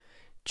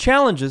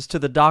Challenges to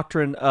the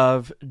doctrine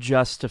of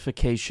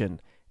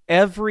justification.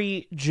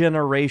 Every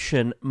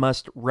generation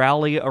must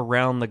rally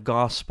around the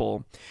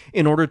gospel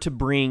in order to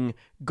bring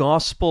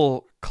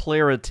gospel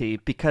clarity,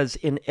 because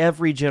in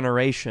every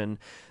generation,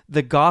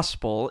 the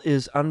gospel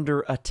is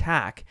under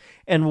attack.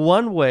 And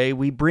one way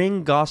we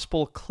bring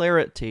gospel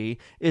clarity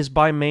is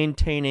by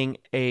maintaining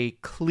a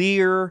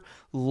clear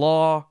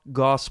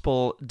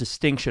law-gospel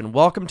distinction.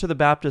 Welcome to the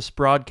Baptist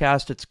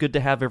Broadcast. It's good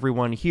to have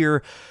everyone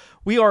here.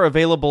 We are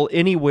available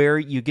anywhere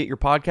you get your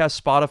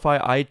podcast: Spotify,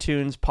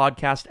 iTunes,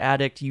 Podcast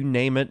Addict, you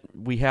name it.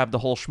 We have the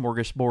whole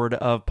smorgasbord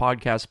of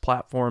podcast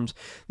platforms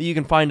that you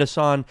can find us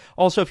on.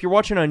 Also, if you're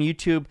watching on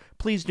YouTube,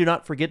 please do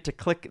not forget to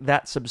click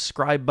that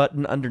subscribe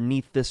button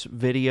underneath this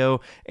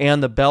video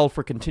and the bell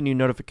for continued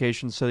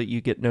notifications so that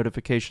you get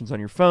notifications on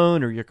your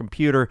phone or your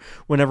computer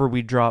whenever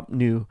we drop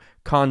new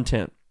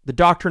content. The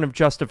doctrine of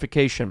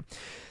justification.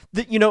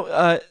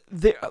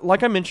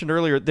 Like I mentioned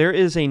earlier, there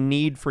is a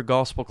need for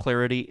gospel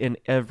clarity in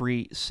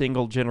every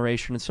single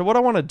generation. And so what I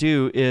want to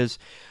do is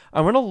I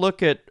want to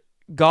look at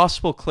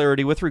gospel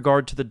clarity with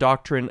regard to the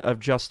doctrine of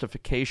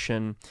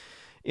justification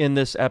in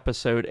this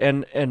episode.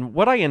 And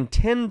what I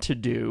intend to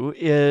do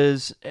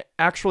is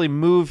actually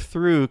move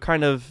through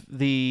kind of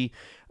the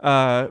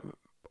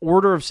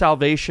order of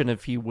salvation,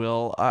 if you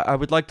will. I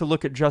would like to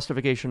look at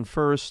justification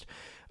first.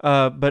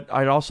 But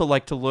I'd also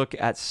like to look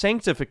at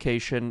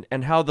sanctification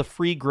and how the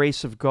free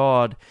grace of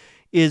God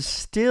is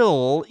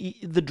still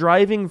the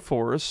driving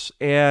force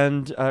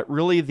and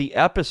really the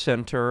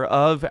epicenter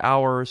of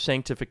our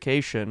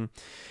sanctification.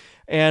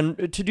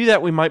 And to do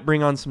that, we might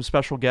bring on some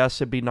special guests.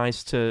 It'd be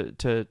nice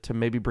to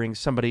maybe bring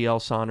somebody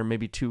else on, or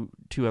maybe two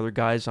other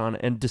guys on,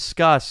 and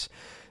discuss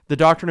the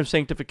doctrine of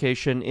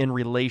sanctification in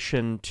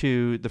relation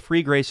to the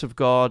free grace of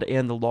God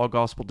and the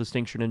law-gospel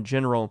distinction in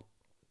general.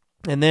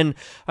 And then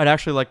I'd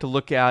actually like to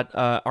look at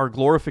our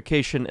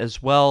glorification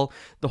as well,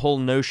 the whole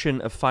notion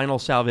of final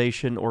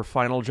salvation or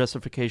final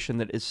justification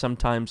that is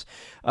sometimes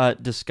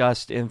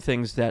discussed in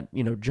things that,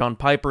 John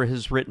Piper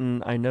has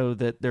written. I know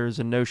that there's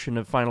a notion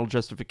of final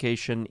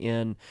justification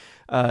in,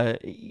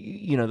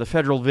 the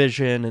Federal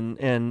Vision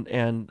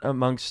and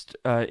amongst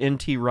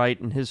N.T. Wright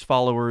and his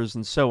followers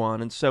and so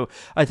on. And so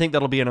I think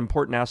that'll be an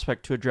important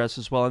aspect to address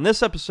as well. In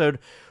this episode,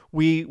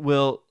 we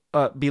will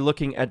be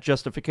looking at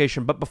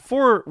justification. But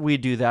before we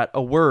do that,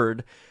 a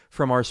word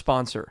from our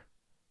sponsor.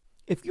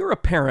 If you're a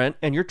parent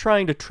and you're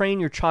trying to train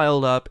your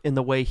child up in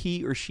the way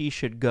he or she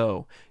should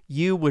go,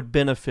 you would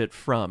benefit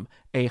from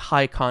a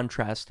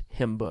high-contrast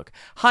hymn book.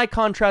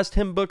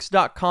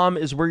 HighContrastHymnBooks.com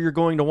is where you're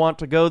going to want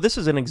to go. This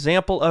is an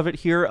example of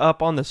it here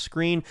up on the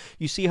screen.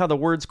 You see how the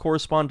words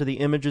correspond to the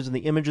images and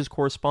the images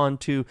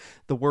correspond to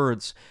the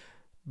words.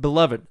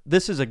 Beloved,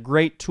 this is a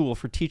great tool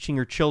for teaching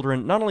your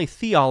children not only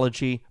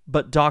theology,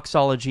 but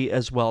doxology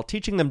as well,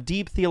 teaching them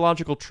deep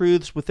theological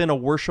truths within a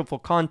worshipful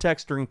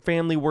context during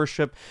family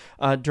worship,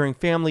 during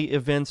family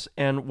events,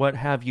 and what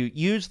have you.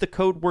 Use the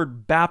code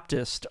word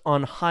Baptist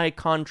on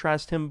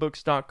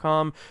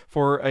highcontrasthymnbooks.com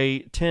for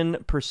a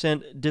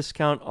 10%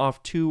 discount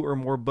off 2 or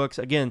more books.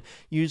 Again,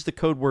 use the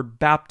code word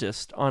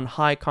Baptist on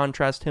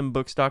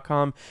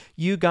highcontrasthymnbooks.com.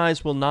 You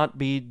guys will not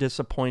be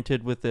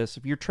disappointed with this.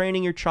 If you're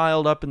training your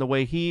child up in the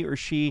way he or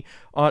she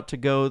ought to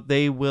go,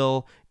 they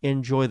will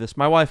enjoy this.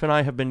 My wife and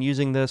I have been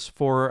using this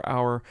for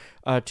our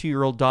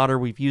 2-year-old daughter.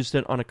 We've used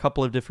it on a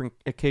couple of different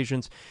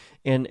occasions,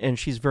 and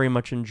she's very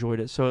much enjoyed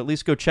it. So at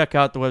least go check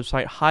out the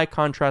website,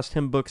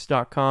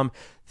 highcontrasthymnbooks.com.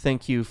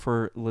 Thank you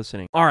for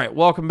listening. All right,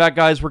 welcome back,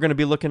 guys. We're going to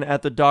be looking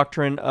at the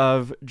doctrine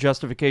of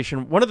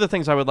justification. One of the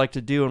things I would like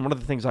to do, and one of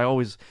the things I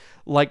always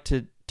like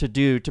to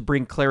do to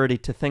bring clarity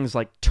to things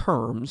like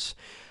terms,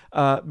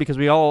 because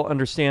we all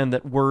understand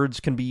that words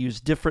can be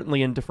used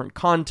differently in different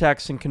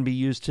contexts and can be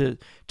used to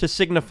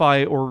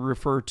signify or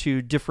refer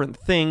to different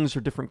things or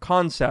different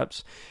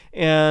concepts.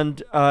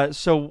 And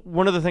so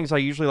one of the things I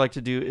usually like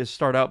to do is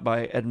start out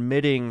by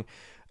admitting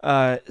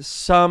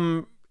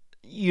some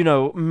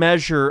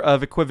measure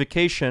of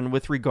equivocation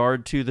with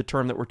regard to the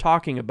term that we're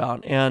talking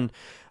about. And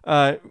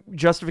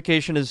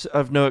justification is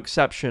of no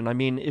exception. I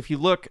mean, if you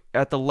look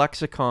at the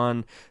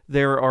lexicon,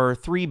 there are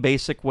 3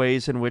 basic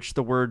ways in which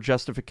the word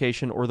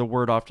justification, or the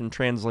word often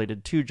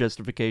translated to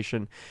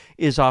justification,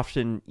 is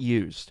often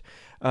used.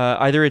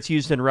 Either it's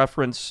used in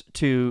reference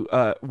to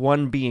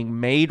one being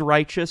made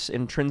righteous,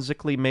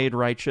 intrinsically made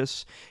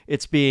righteous.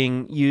 It's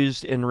being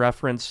used in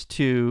reference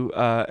to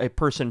a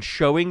person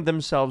showing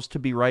themselves to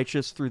be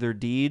righteous through their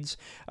deeds,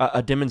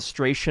 a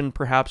demonstration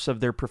perhaps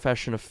of their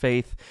profession of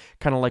faith,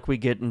 kind of like we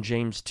get in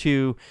James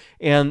 2.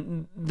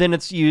 And then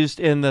it's used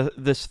in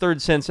this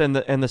third sense, and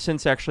the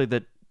sense actually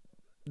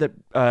that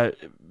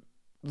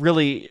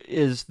really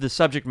is the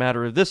subject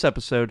matter of this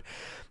episode,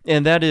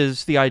 and that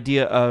is the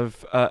idea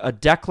of a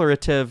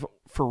declarative,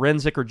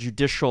 forensic, or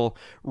judicial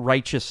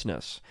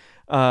righteousness.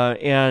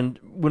 And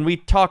when we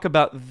talk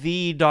about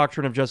the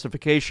doctrine of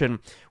justification,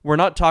 we're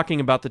not talking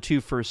about the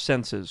two first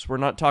senses. We're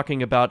not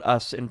talking about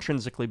us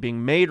intrinsically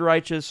being made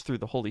righteous through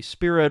the Holy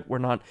Spirit. We're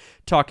not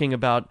talking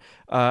about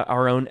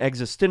our own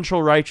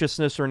existential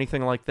righteousness or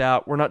anything like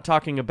that. We're not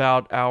talking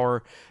about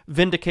our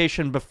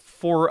vindication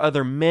before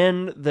other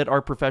men, that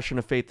our profession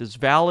of faith is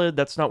valid.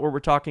 That's not what we're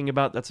talking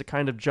about. That's a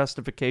kind of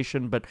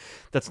justification, but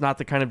that's not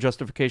the kind of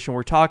justification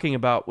we're talking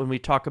about when we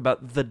talk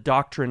about the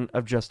doctrine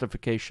of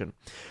justification.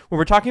 When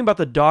we're talking about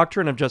the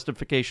doctrine of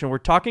justification, we're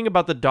talking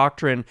about the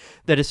doctrine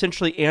that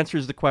essentially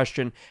answers the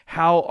question,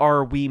 how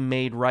are we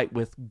made right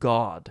with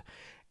God?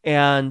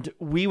 And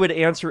we would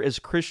answer as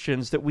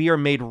Christians that we are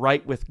made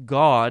right with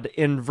God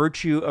in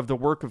virtue of the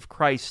work of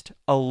Christ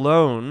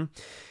alone.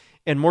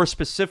 And more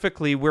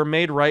specifically, we're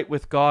made right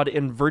with God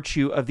in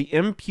virtue of the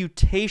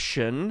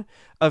imputation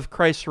of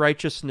Christ's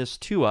righteousness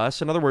to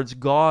us. In other words,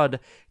 God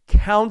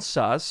counts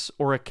us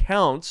or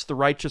accounts the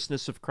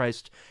righteousness of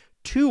Christ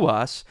to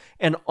us,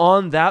 and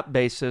on that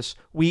basis,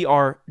 we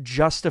are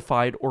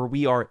justified, or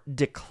we are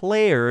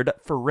declared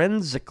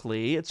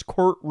forensically. It's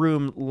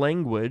courtroom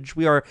language.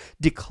 We are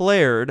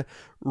declared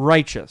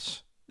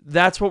righteous.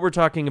 That's what we're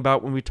talking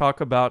about when we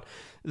talk about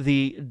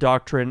the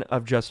doctrine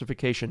of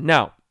justification.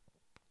 Now,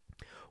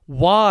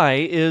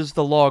 why is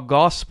the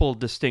law-gospel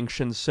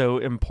distinction so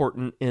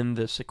important in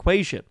this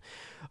equation?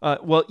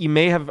 Well, you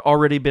may have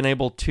already been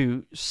able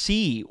to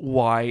see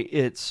why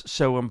it's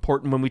so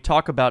important when we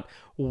talk about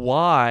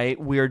why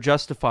we are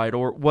justified,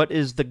 or what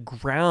is the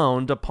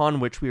ground upon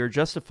which we are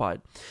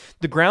justified.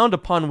 The ground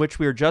upon which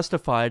we are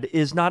justified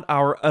is not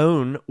our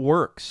own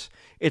works.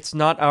 It's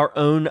not our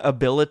own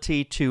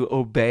ability to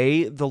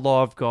obey the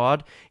law of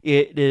God.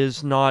 It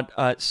is not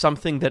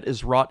something that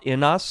is wrought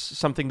in us,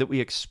 something that we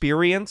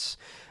experience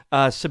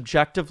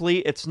subjectively.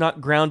 It's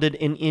not grounded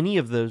in any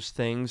of those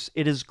things.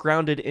 It is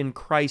grounded in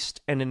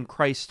Christ and in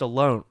Christ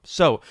alone.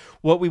 So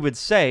what we would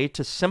say,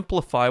 to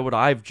simplify what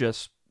I've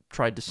just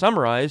tried to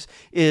summarize,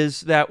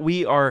 is that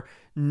we are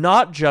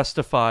not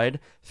justified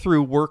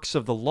through works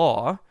of the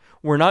law.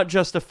 We're not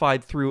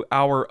justified through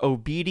our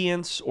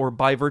obedience or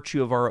by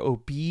virtue of our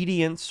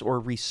obedience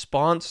or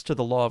response to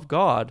the law of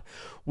God.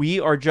 We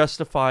are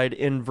justified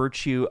in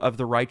virtue of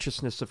the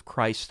righteousness of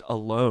Christ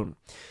alone.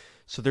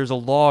 So there's a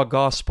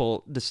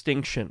law-gospel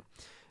distinction.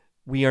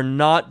 We are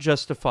not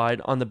justified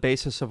on the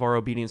basis of our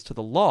obedience to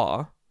the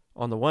law,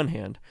 on the one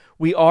hand.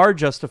 We are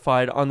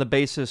justified on the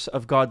basis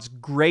of God's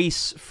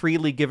grace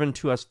freely given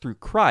to us through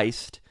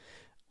Christ,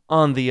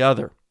 on the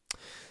other.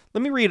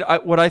 Let me read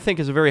what I think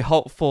is a very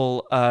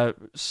helpful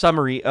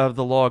summary of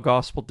the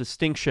law-gospel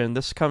distinction.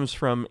 This comes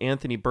from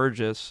Anthony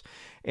Burgess,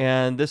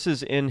 and this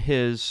is in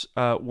his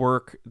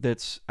work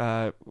that's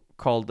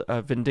called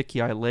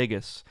Vindicii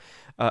Legis,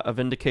 a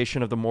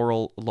vindication of the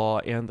moral law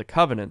and the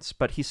covenants.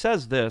 But he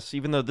says this,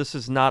 even though this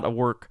is not a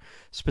work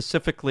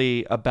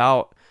specifically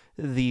about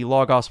the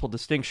law-gospel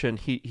distinction,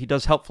 he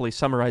does helpfully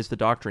summarize the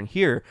doctrine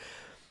here.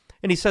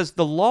 And he says,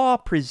 the law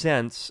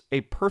presents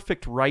a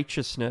perfect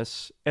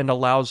righteousness and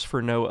allows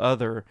for no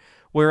other,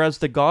 whereas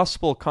the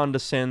gospel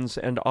condescends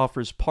and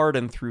offers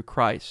pardon through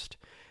Christ.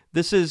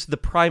 This is the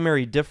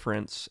primary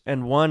difference,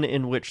 and one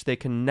in which they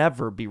can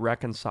never be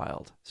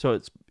reconciled. So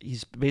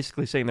he's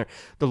basically saying there,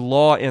 the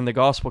law and the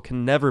gospel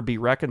can never be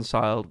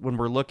reconciled when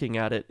we're looking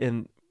at it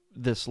in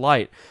this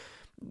light.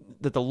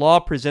 That the law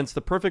presents the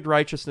perfect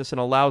righteousness and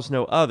allows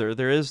no other.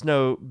 There is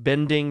no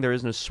bending, there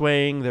is no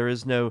swaying, there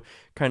is no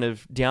kind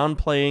of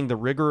downplaying the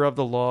rigor of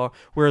the law,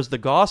 whereas the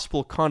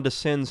gospel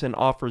condescends and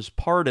offers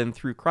pardon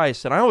through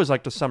Christ. And I always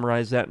like to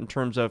summarize that in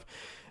terms of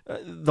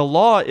the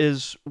law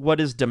is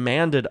what is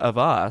demanded of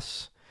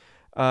us,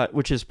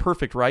 which is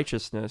perfect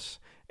righteousness,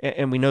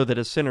 and we know that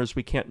as sinners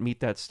we can't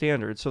meet that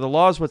standard. So the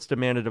law is what's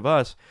demanded of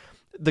us.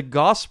 The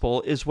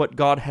gospel is what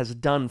God has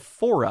done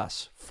for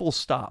us, full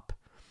stop.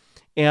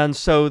 And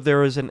so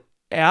there is an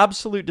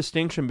absolute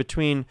distinction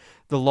between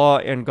the law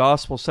and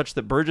gospel, such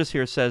that Burgess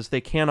here says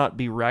they cannot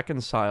be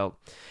reconciled.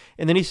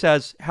 And then he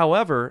says,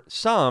 however,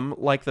 some,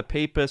 like the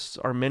Papists,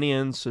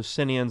 Arminians,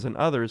 Socinians, and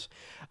others,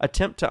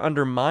 attempt to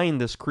undermine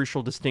this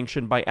crucial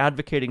distinction by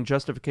advocating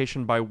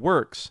justification by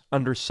works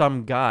under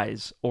some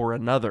guise or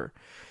another.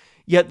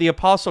 Yet the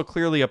apostle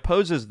clearly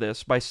opposes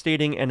this by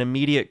stating an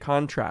immediate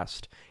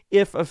contrast.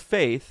 If of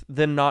faith,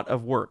 then not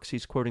of works.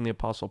 He's quoting the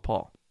apostle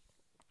Paul.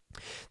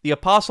 The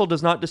apostle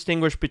does not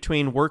distinguish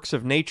between works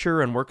of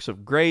nature and works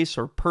of grace,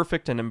 or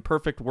perfect and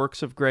imperfect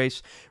works of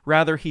grace.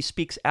 Rather, he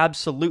speaks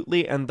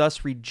absolutely and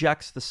thus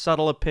rejects the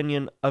subtle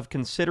opinion of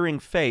considering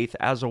faith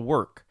as a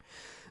work.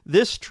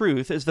 This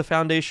truth is the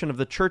foundation of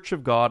the Church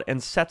of God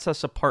and sets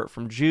us apart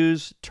from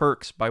Jews,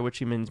 Turks, by which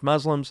he means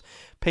Muslims,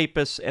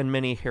 Papists, and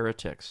many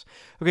heretics.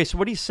 Okay, so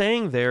what he's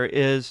saying there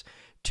is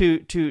to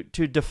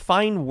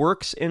define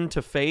works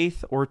into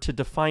faith, or to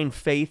define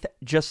faith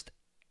just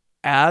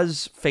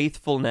as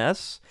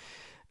faithfulness,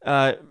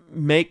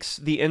 makes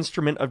the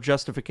instrument of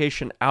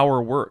justification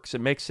our works.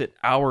 It makes it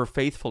our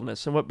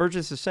faithfulness. And what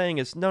Burgess is saying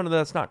is, no,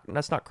 that's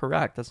not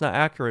correct. That's not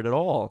accurate at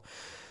all.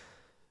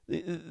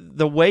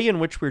 The way in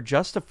which we're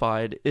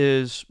justified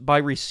is by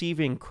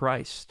receiving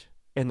Christ.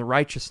 and the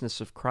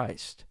righteousness of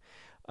Christ.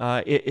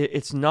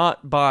 It's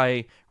not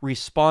by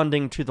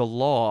responding to the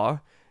law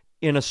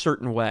in a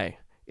certain way.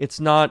 It's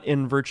not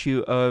in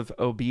virtue of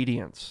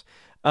obedience.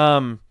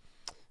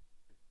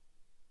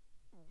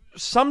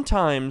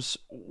 Sometimes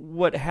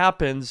what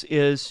happens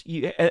is,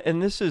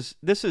 and this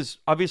is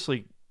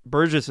obviously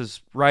Burgess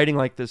is writing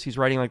like this. He's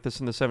writing like this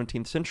in the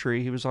 17th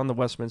century. He was on the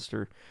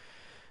Westminster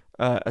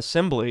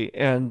Assembly,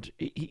 and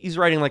he's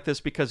writing like this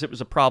because it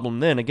was a problem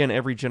then. Again,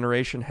 every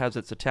generation has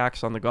its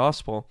attacks on the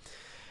gospel.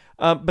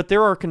 But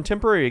there are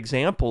contemporary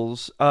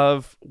examples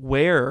of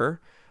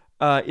where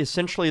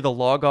essentially the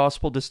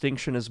law-gospel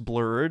distinction is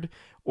blurred,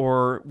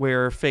 or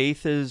where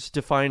faith is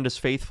defined as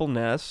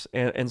faithfulness,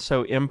 and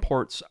so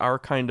imports our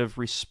kind of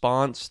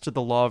response to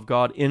the law of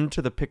God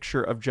into the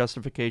picture of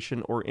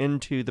justification or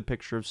into the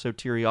picture of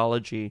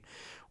soteriology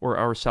or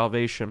our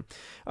salvation.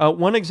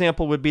 One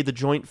example would be the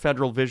Joint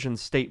Federal Vision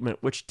Statement,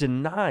 which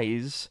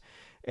denies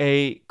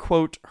a,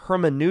 quote,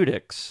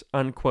 hermeneutics,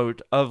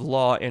 unquote, of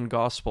law and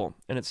gospel.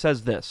 And it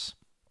says this: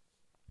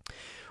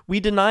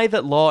 "We deny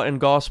that law and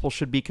gospel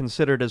should be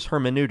considered as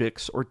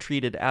hermeneutics or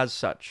treated as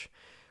such.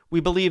 We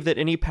believe that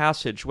any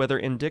passage, whether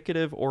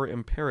indicative or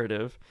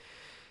imperative,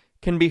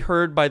 can be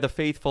heard by the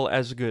faithful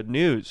as good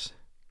news.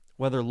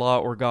 Whether law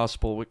or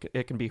gospel,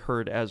 it can be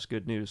heard as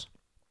good news.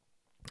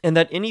 And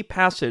that any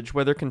passage,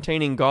 whether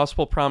containing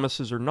gospel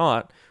promises or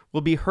not,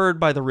 will be heard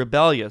by the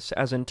rebellious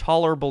as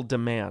intolerable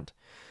demand.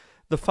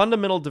 The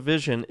fundamental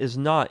division is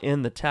not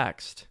in the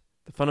text,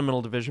 the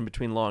fundamental division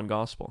between law and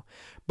gospel,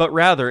 but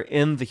rather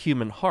in the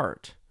human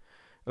heart."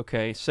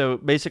 Okay, so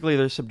basically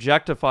they're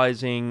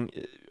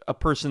subjectifying a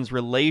person's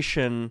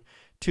relation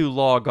to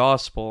law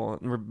gospel.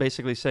 And we're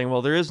basically saying,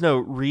 well, there is no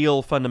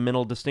real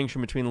fundamental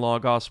distinction between law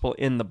gospel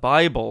in the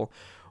Bible.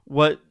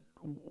 What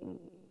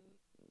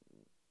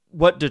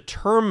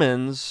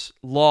determines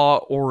law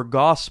or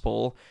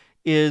gospel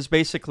is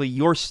basically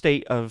your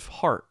state of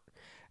heart.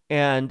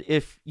 And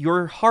if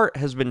your heart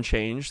has been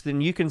changed, then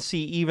you can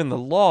see even the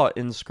law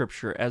in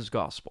Scripture as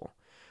gospel.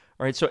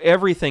 All right, so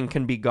everything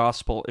can be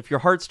gospel. If your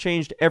heart's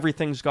changed,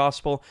 everything's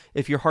gospel.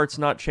 If your heart's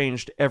not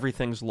changed,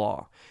 everything's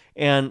law.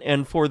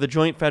 And for the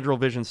Joint Federal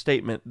Vision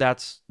Statement,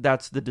 that's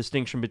the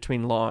distinction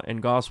between law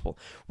and gospel.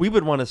 We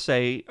would want to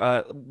say,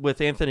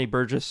 with Anthony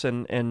Burgess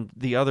and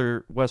the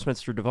other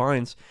Westminster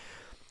divines,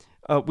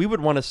 we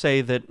would want to say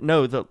that,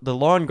 no, the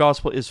law and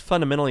gospel is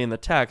fundamentally in the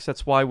text.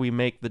 That's why we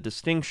make the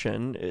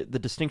distinction. The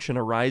distinction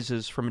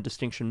arises from a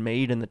distinction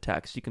made in the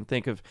text. You can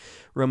think of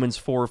Romans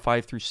 4,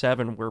 5 through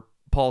 7, where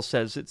Paul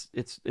says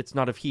it's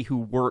not of he who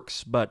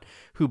works, but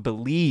who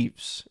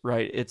believes,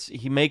 right?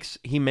 He makes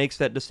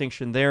that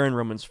distinction there in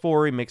Romans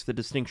 4. He makes the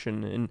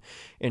distinction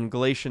in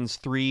Galatians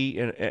 3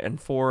 and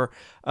 4.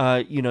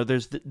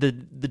 There's the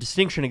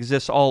distinction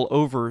exists all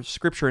over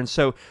Scripture, and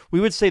so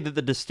we would say that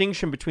the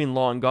distinction between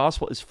law and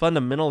gospel is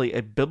fundamentally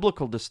a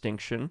biblical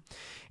distinction,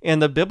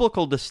 and the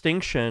biblical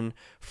distinction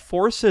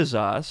forces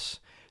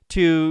us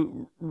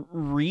to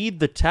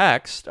read the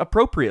text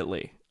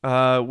appropriately.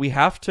 We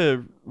have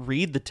to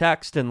read the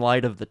text in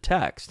light of the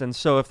text. And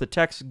so if the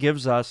text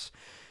gives us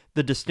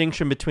the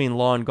distinction between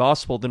law and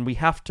gospel, then we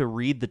have to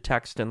read the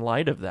text in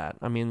light of that.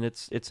 I mean,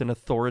 it's an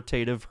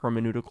authoritative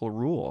hermeneutical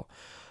rule.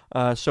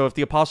 So if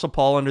the Apostle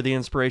Paul, under the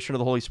inspiration of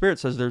the Holy Spirit,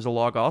 says there's a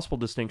law-gospel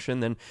distinction,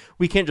 then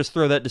we can't just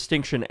throw that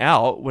distinction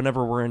out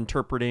whenever we're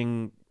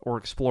interpreting or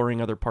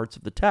exploring other parts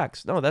of the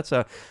text. No,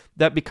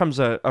 that becomes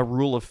a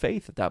rule of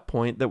faith at that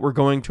point that we're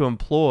going to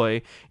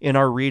employ in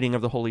our reading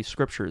of the Holy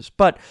Scriptures.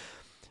 But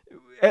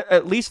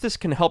at least this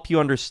can help you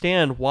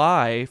understand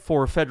why,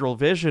 for federal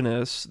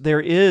visionists,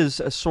 there is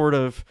a sort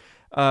of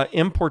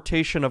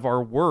importation of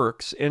our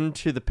works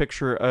into the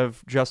picture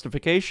of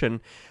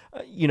justification.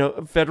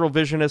 Federal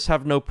visionists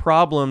have no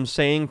problem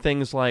saying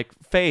things like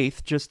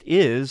faith just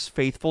is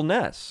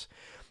faithfulness.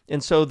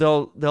 And so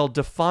they'll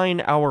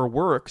define our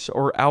works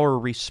or our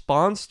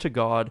response to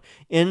God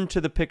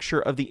into the picture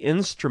of the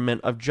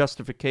instrument of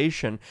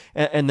justification,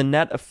 and the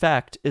net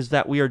effect is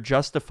that we are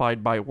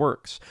justified by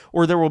works.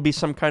 Or there will be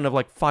some kind of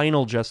like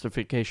final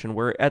justification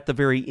where at the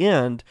very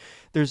end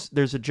there's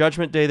a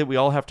judgment day that we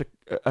all have to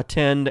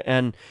attend,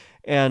 and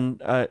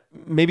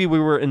maybe we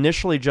were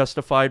initially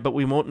justified, but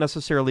we won't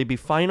necessarily be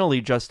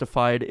finally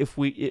justified if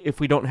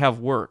we don't have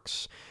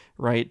works,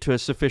 right, to a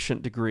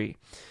sufficient degree.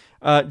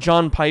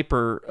 John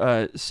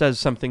Piper says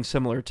something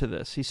similar to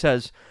this. He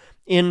says,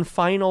 "In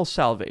final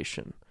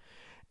salvation,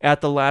 at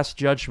the last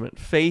judgment,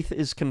 faith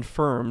is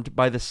confirmed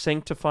by the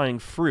sanctifying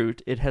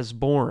fruit it has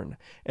borne,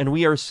 and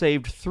we are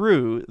saved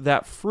through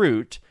that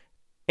fruit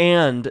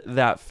and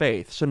that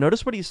faith." So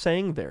notice what he's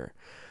saying there.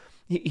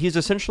 He's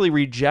essentially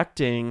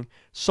rejecting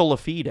sola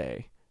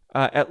fide,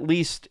 at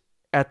least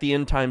at the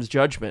end times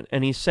judgment.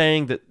 And he's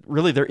saying that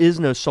really there is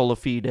no sola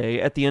fide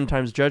at the end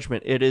times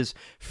judgment. It is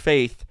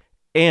faith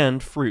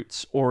and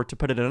fruits, or to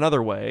put it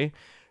another way,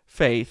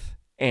 faith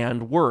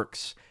and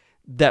works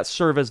that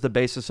serve as the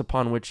basis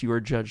upon which you are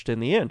judged in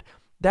the end.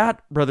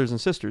 That, brothers and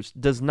sisters,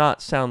 does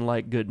not sound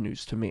like good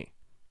news to me.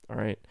 All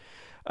right.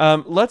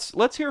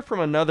 Let's hear from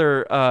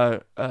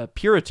another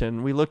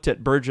Puritan. We looked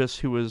at Burgess,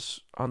 who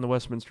was on the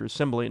Westminster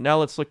Assembly. Now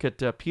let's look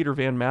at Peter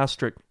Van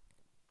Maastricht.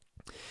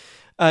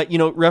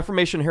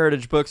 Reformation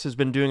Heritage Books has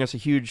been doing us a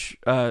huge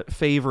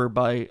favor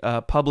by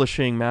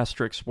publishing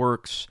Maastricht's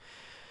works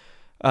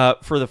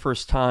for the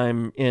first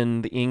time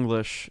in the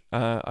English,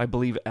 I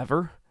believe,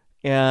 ever.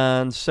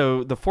 And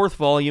so the fourth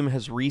volume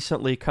has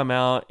recently come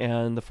out,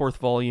 and the fourth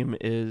volume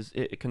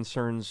it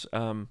concerns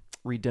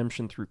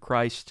redemption through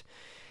Christ.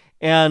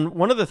 And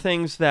one of the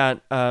things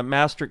that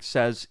Maastricht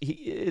says,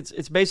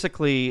 it's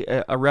basically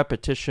a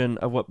repetition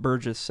of what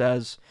Burgess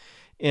says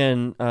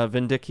in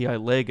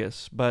Vindicii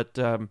Legis, but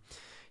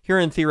here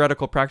in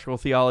Theoretical Practical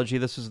Theology,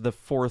 this is the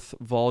fourth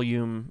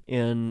volume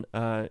in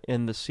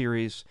the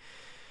series.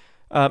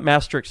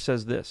 Maastricht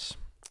says this.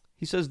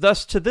 He says,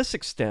 "Thus, to this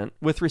extent,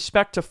 with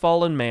respect to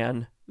fallen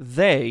man,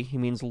 they," he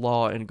means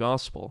law and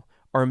gospel,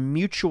 "are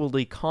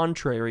mutually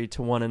contrary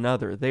to one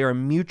another. They are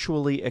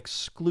mutually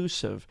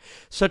exclusive,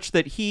 such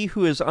that he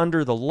who is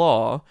under the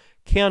law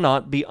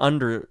cannot be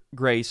under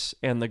grace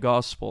and the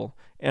gospel,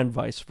 and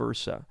vice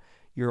versa.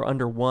 You're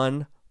under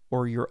one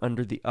or you're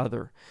under the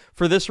other.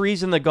 For this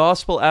reason, the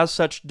gospel as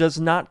such does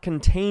not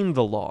contain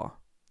the law."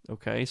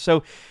 Okay,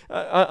 so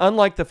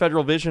unlike the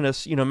Federal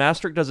Visionists,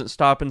 Maastricht doesn't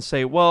stop and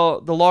say, well,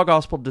 the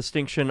law-gospel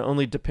distinction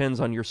only depends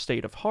on your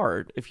state of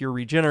heart. If you're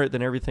regenerate,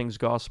 then everything's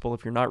gospel.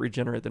 If you're not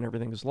regenerate, then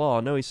everything's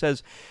law. No, he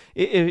says,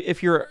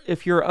 if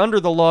you're under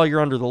the law, you're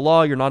under the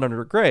law, you're not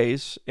under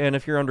grace. And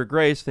if you're under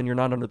grace, then you're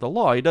not under the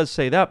law. He does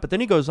say that, but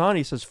then he goes on,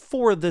 he says,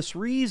 for this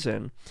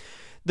reason,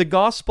 the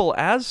gospel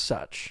as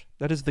such,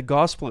 that is the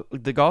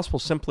gospel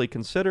simply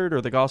considered,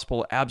 or the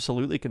gospel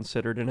absolutely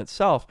considered in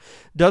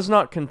itself, does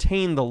not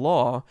contain the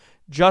law,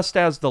 just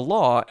as the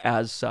law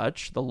as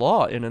such, the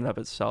law in and of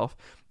itself,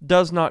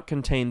 does not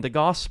contain the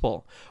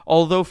gospel.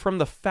 Although from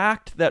the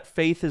fact that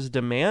faith is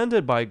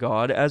demanded by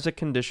God as a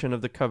condition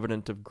of the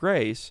covenant of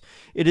grace,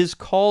 it is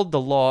called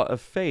the law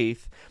of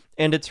faith,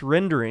 and it's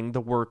rendering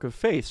the work of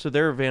faith. So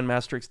there Van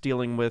Maastricht's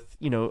dealing with,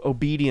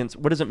 obedience.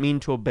 What does it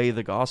mean to obey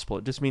the gospel?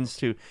 It just means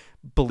to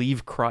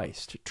believe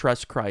Christ,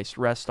 trust Christ,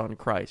 rest on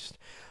Christ.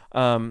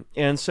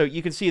 And so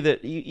you can see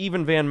that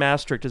even Van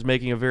Maastricht is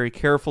making a very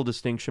careful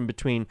distinction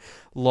between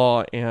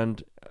law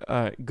and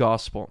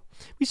gospel.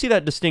 We see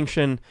that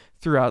distinction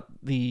throughout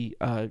the,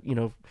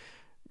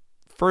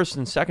 first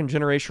and second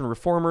generation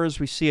reformers.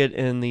 We see it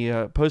in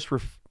the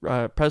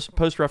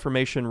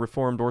post-Reformation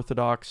Reformed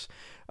Orthodox,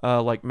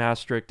 like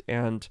Maastricht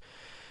and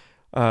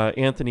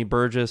Anthony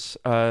Burgess.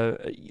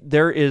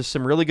 There is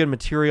some really good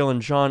material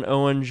in John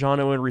Owen. John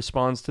Owen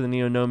responds to the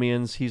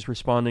Neonomians. He's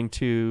responding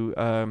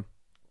to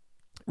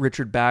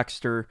Richard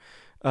Baxter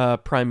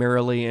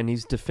primarily, and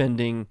he's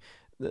defending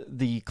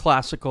the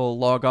classical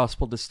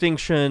law-gospel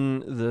distinction,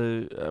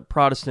 the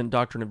Protestant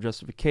doctrine of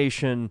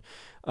justification,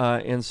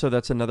 and so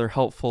that's another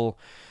helpful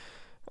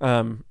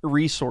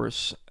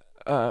resource.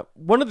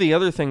 One of the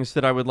other things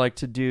that I would like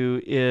to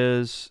do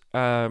is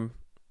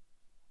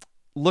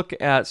look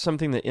at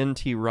something that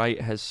N.T. Wright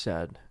has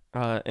said,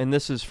 and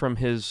this is from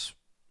his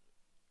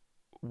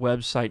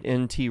website,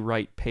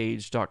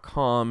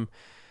 ntwrightpage.com,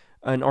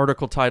 an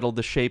article titled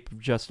 "The Shape of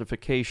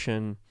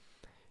Justification."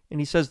 And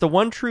he says, "The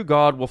one true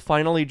God will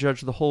finally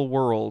judge the whole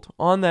world.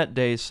 On that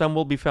day, some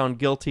will be found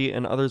guilty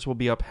and others will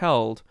be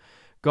upheld.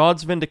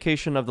 God's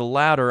vindication of the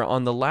latter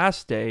on the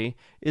last day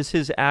is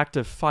his act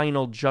of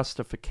final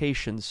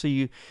justification." So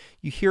you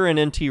hear in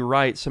N.T.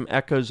 Wright some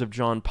echoes of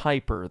John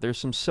Piper. There's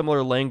some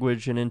similar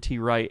language in N.T.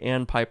 Wright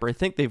and Piper. I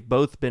think they've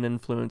both been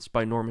influenced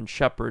by Norman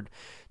Shepherd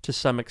to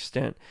some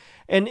extent.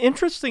 And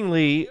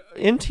interestingly,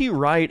 N.T.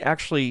 Wright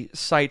actually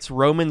cites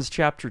Romans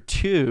chapter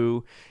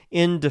 2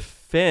 in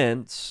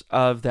defense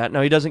of that.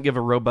 Now, he doesn't give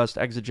a robust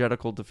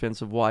exegetical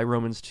defense of why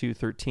Romans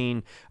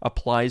 2:13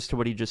 applies to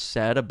what he just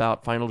said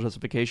about final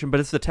justification,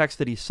 but it's the text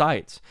that he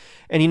cites.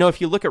 And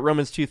if you look at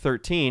Romans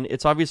 2:13,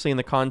 it's obviously in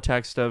the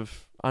context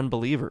of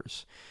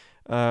unbelievers.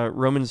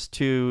 Romans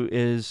 2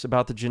 is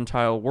about the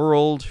Gentile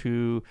world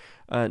who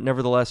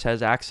nevertheless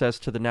has access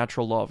to the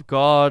natural law of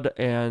God,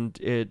 and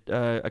it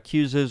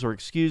accuses or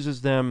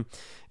excuses them,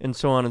 and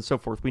so on and so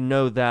forth. We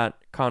know that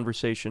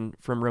conversation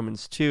from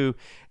Romans 2.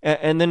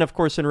 And then, of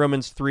course, in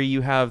Romans 3,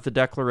 you have the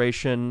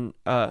declaration,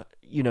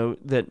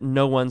 that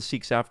no one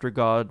seeks after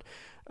God,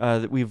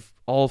 that we've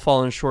all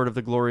fallen short of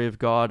the glory of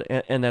God,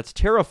 and that's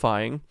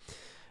terrifying.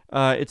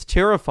 It's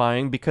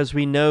terrifying because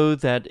we know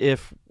that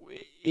if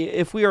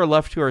we are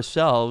left to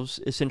ourselves,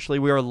 essentially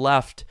we are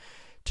left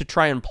to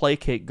try and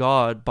placate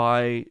God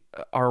by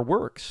our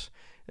works.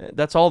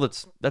 That's all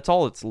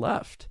that's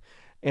left.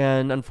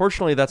 And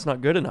unfortunately, that's not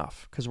good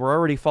enough because we're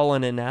already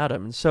fallen in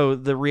Adam. And so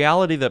the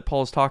reality that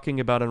Paul's talking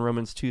about in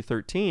Romans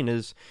 2:13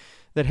 is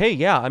that, hey,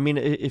 yeah,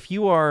 if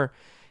you are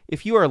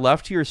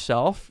left to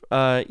yourself,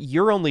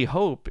 your only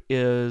hope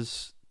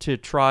is to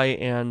try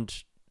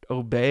and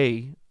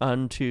obey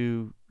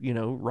unto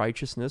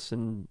righteousness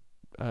and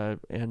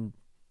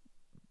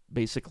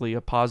basically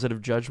a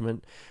positive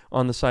judgment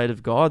on the side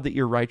of God that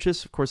you're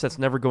righteous. Of course, that's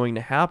never going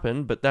to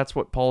happen, but that's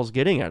what Paul's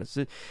getting at.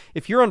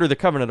 If you're under the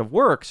covenant of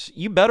works,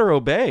 you better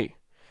obey.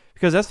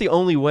 because that's the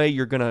only way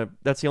you're gonna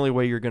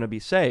be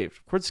saved.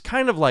 It's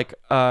kind of like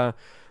I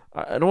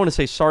don't want to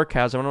say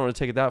sarcasm. I don't want to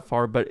take it that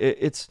far, but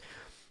it's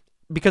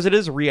because it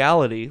is a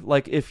reality.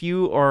 Like if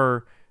you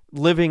are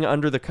living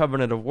under the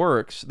covenant of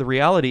works, the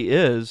reality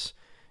is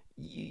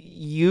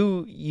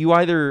you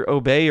either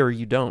obey or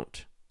you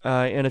don't.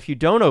 And if you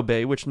don't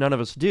obey, which none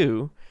of us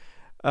do,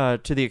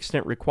 to the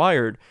extent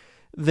required,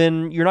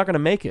 then you're not going to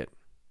make it.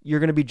 You're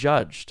going to be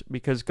judged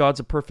because God's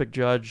a perfect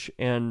judge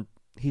and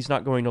he's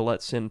not going to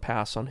let sin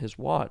pass on his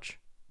watch.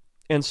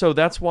 And so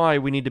that's why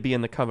we need to be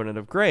in the covenant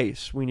of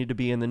grace. We need to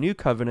be in the new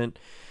covenant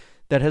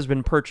that has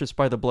been purchased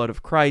by the blood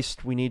of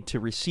Christ. We need to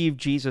receive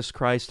Jesus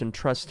Christ and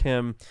trust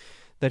him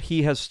that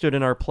he has stood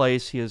in our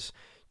place. He has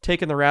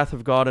taken the wrath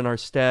of God in our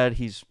stead.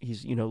 He's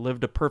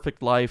lived a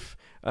perfect life,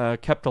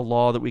 kept a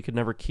law that we could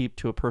never keep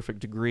to a perfect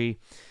degree,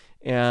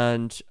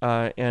 and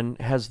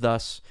has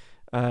thus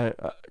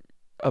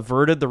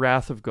averted the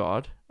wrath of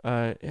God,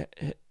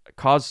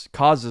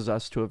 causes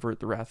us to avert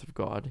the wrath of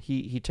God.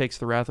 He takes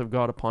the wrath of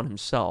God upon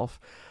himself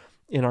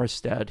in our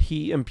stead.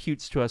 He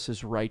imputes to us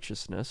his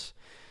righteousness,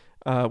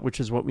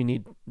 which is what we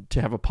need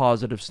to have a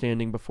positive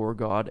standing before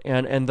God,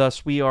 and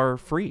thus we are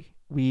free.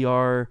 We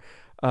are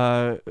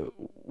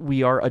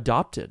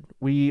adopted.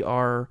 We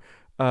are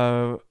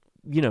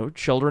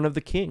children of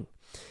the King,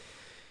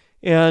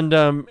 and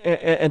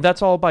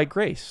that's all by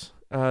grace.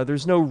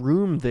 There's no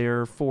room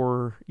there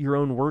for your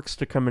own works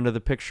to come into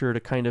the picture, to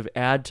kind of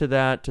add to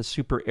that, to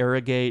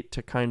supererogate,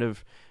 to kind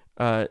of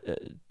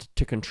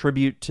to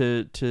contribute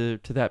to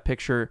that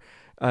picture.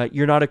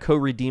 You're not a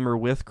co-redeemer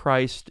with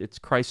Christ. It's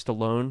Christ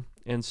alone.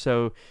 And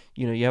so,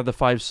 you have the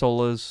five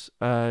solas.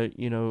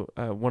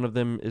 One of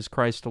them is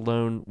Christ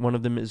alone. One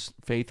of them is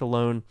faith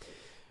alone,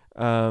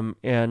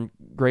 and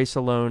grace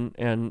alone,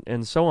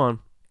 and so on.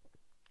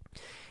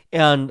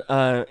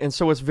 And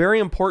so it's very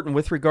important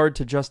with regard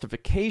to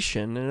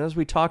justification, and as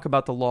we talk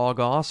about the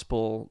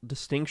law-gospel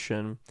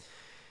distinction,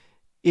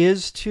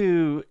 is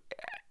to,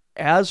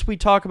 as we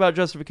talk about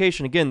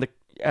justification, again,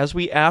 as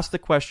we ask the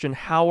question,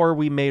 how are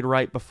we made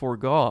right before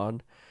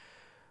God,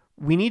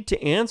 we need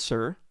to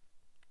answer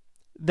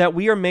that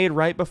we are made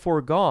right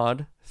before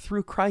God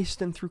through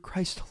Christ and through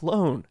Christ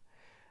alone.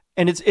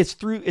 And it's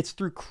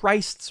through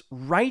Christ's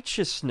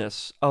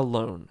righteousness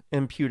alone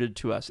imputed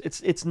to us.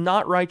 It's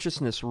not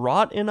righteousness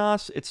wrought in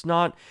us. It's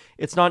not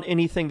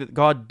anything that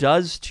God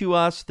does to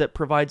us that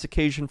provides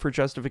occasion for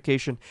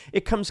justification.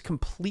 It comes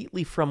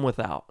completely from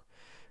without.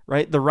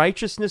 Right? The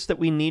righteousness that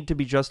we need to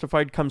be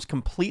justified comes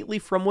completely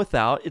from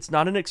without. It's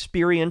not an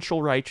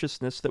experiential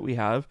righteousness that we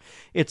have.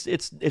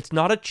 It's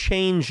not a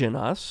change in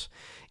us.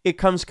 It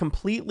comes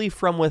completely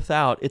from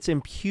without. It's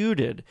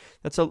imputed.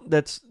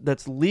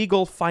 That's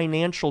legal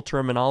financial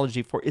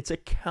terminology for it's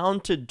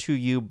accounted to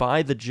you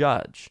by the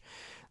judge.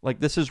 Like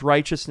this is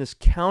righteousness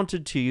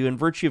counted to you in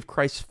virtue of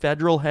Christ's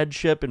federal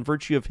headship, in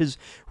virtue of his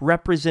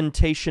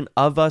representation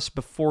of us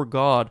before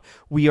God.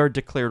 We are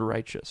declared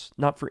righteous,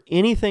 not for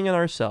anything in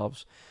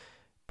ourselves,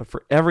 but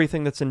for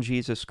everything that's in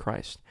Jesus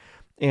Christ.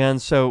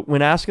 And so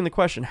when asking the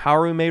question, how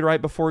are we made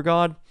right before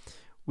God?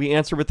 We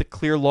answer with a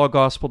clear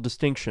law-gospel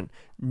distinction,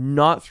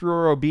 not through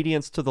our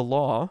obedience to the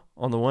law,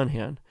 on the one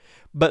hand,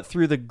 but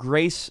through the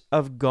grace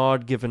of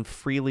God given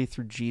freely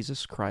through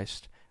Jesus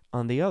Christ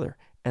on the other.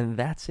 And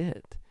that's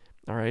it.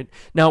 All right.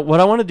 Now, what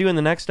I want to do in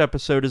the next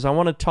episode is I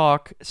want to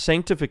talk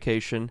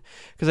sanctification,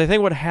 because I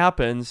think what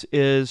happens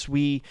is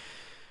we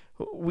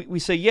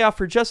say, yeah,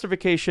 for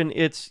justification,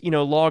 it's,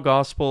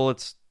 law-gospel,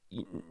 it's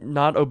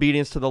not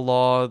obedience to the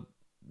law,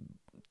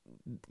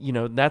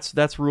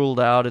 that's ruled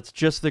out. It's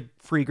just the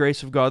free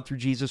grace of God through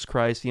Jesus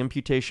Christ, the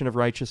imputation of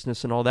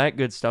righteousness and all that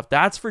good stuff.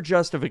 That's for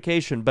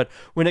justification. But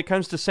when it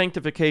comes to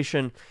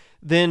sanctification,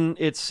 then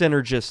it's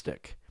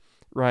synergistic,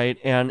 right?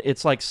 And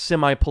it's like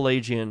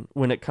semi-Pelagian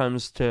when it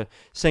comes to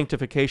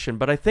sanctification.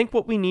 But I think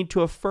what we need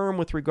to affirm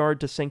with regard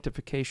to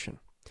sanctification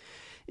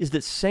is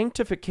that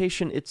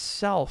sanctification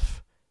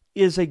itself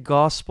is a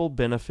gospel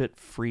benefit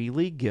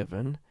freely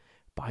given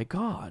by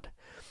God.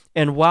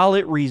 And while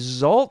it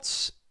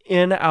results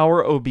in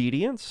our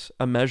obedience,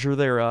 a measure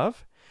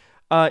thereof,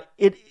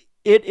 it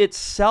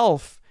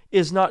itself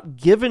is not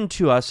given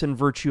to us in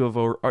virtue of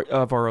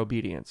our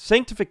obedience.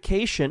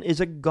 Sanctification is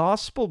a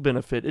gospel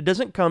benefit. It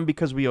doesn't come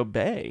because we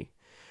obey,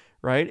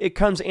 right? It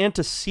comes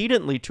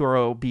antecedently to our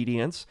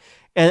obedience,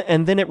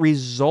 and then it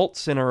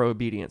results in our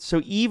obedience.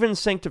 So even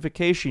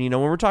sanctification,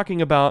 when we're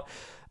talking about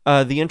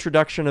the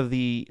introduction of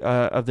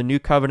the new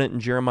covenant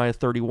in Jeremiah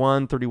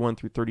 31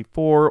 through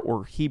 34,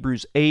 or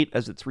Hebrews 8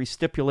 as it's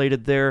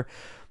restipulated there,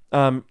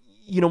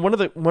 one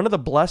of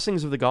the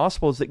blessings of the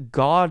gospel is that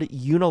God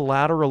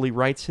unilaterally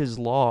writes his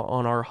law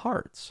on our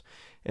hearts.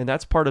 And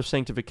that's part of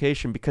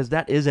sanctification, because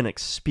that is an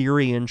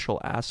experiential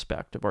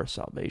aspect of our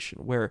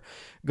salvation, where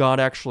God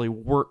actually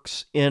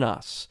works in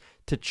us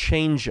to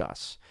change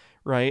us,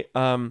 right?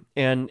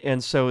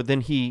 And so then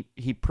he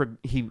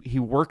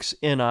works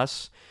in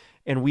us,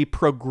 and we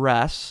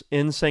progress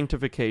in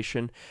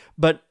sanctification.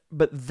 But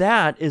but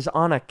that is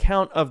on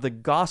account of the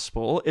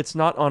gospel. It's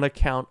not on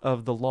account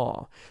of the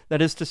law.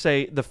 That is to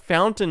say, the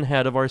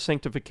fountainhead of our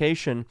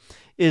sanctification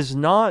is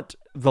not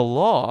the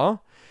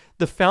law.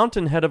 The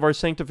fountainhead of our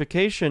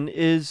sanctification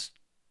is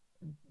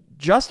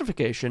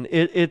justification.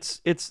 It's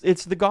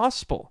the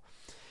gospel,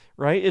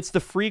 right? It's the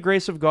free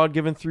grace of God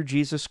given through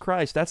Jesus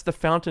Christ. That's the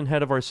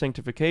fountainhead of our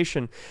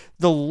sanctification.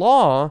 The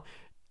law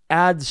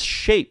adds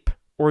shape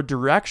or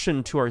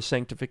direction to our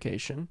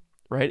sanctification,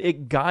 right?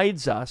 It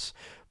guides us,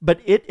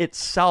 but it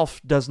itself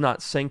does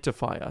not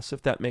sanctify us,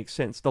 if that makes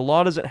sense. The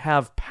law doesn't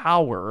have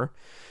power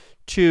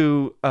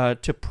to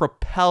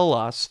propel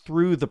us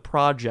through the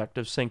project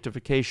of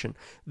sanctification.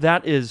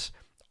 That is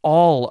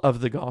all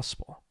of the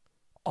gospel.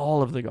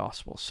 All of the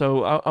gospel.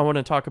 So I want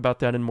to talk about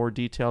that in more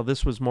detail.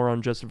 This was more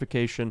on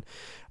justification,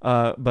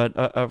 but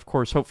of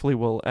course, hopefully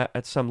we'll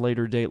at some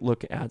later date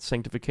look at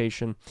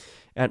sanctification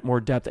at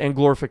more depth, and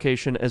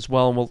glorification as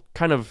well, and we'll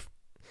kind of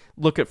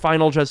look at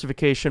final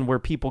justification, where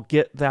people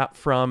get that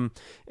from,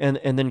 and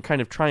then kind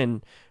of try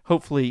and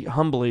hopefully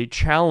humbly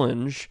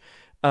challenge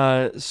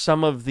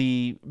some of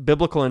the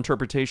biblical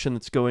interpretation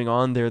that's going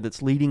on there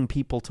that's leading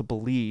people to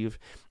believe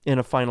in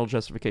a final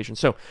justification.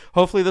 So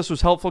hopefully this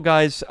was helpful,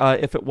 guys.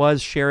 If it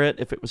was, share it.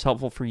 If it was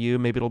helpful for you,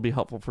 maybe it'll be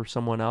helpful for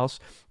someone else.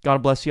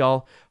 God bless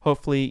y'all.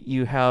 Hopefully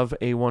you have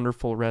a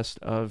wonderful rest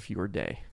of your day.